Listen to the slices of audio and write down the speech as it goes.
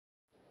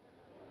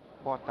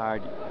Boa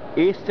tarde,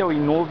 esse é o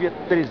Innovia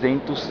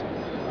 300,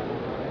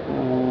 o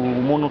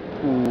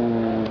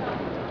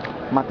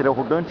material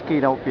rodante que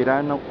irá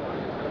operar no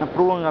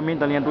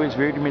prolongamento da linha 2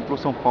 verde, Metrô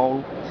São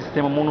Paulo,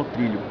 sistema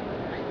monotrilho.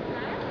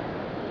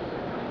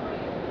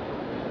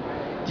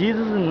 This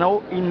is an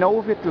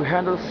Innovia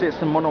 300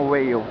 system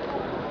Monorail,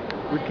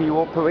 which will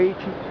operate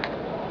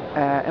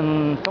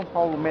in São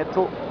Paulo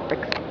Metrô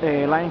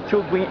line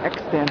 2 grenn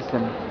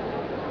extension.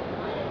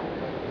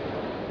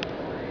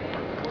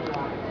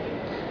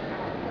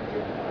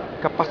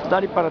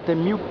 Capacidade para até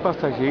 1000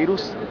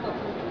 passageiros.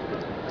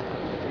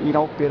 Irá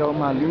operar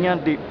uma linha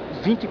de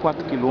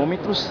 24 km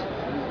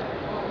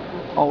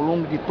ao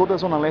longo de toda a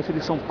zona leste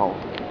de São Paulo.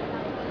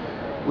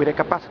 With a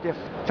capacity of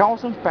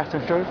 1000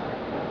 passengers,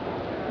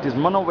 this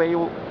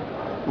monorail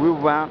will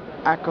run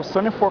across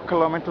 24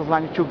 km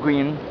line 2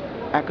 grenn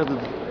across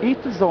the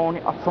east zone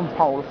of São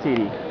Paulo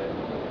City.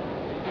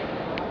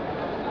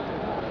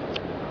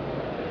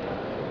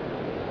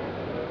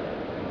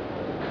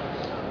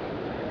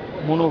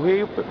 O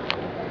monorail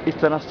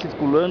estará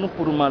circulando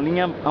por uma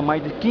linha a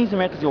mais de 15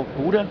 metros de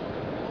altura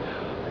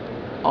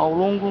ao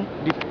longo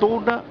de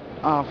toda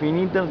a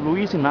Avenida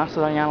Luiz Inácio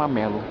da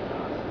Melo.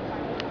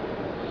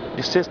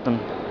 The system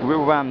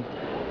will run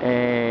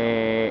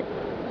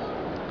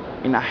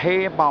in a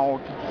area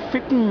about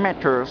 15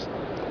 meters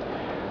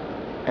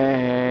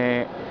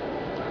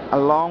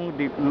along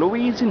the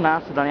Luiz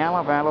Inácio da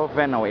Melo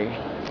Venue.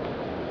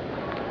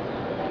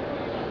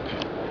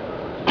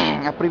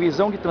 A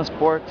previsão de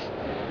transporte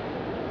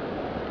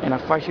é na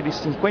faixa de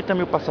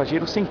 50.000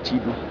 passageiros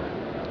sentido.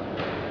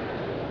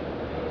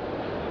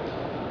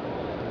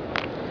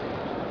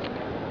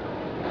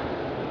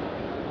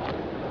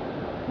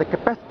 The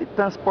capacity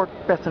transport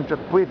passenger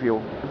preview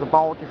is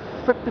about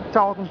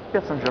 50,000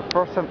 passengers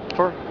per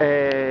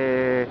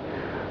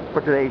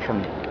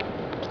duration.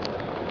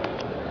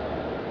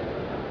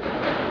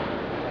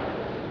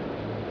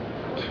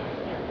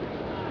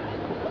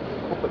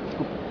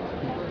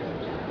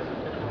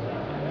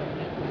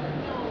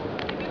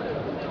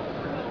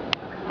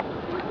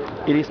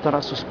 Ele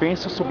estará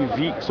suspenso sob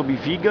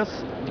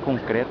vigas de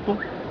concreto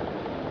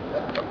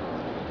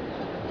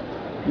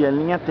e a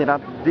linha terá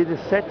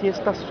 17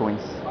 estações.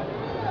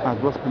 As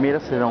duas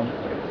primeiras serão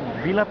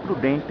Vila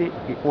Prudente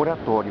e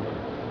Oratório.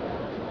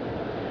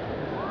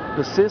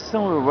 The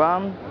system will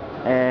run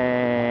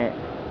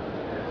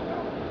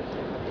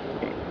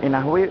in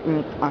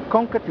a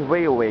concrete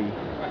railway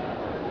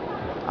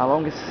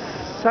along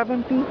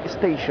 17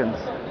 stations.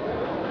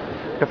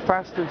 The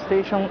first two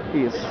stations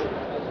is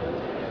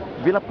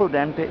Vila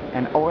Prudente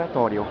and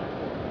Oratório.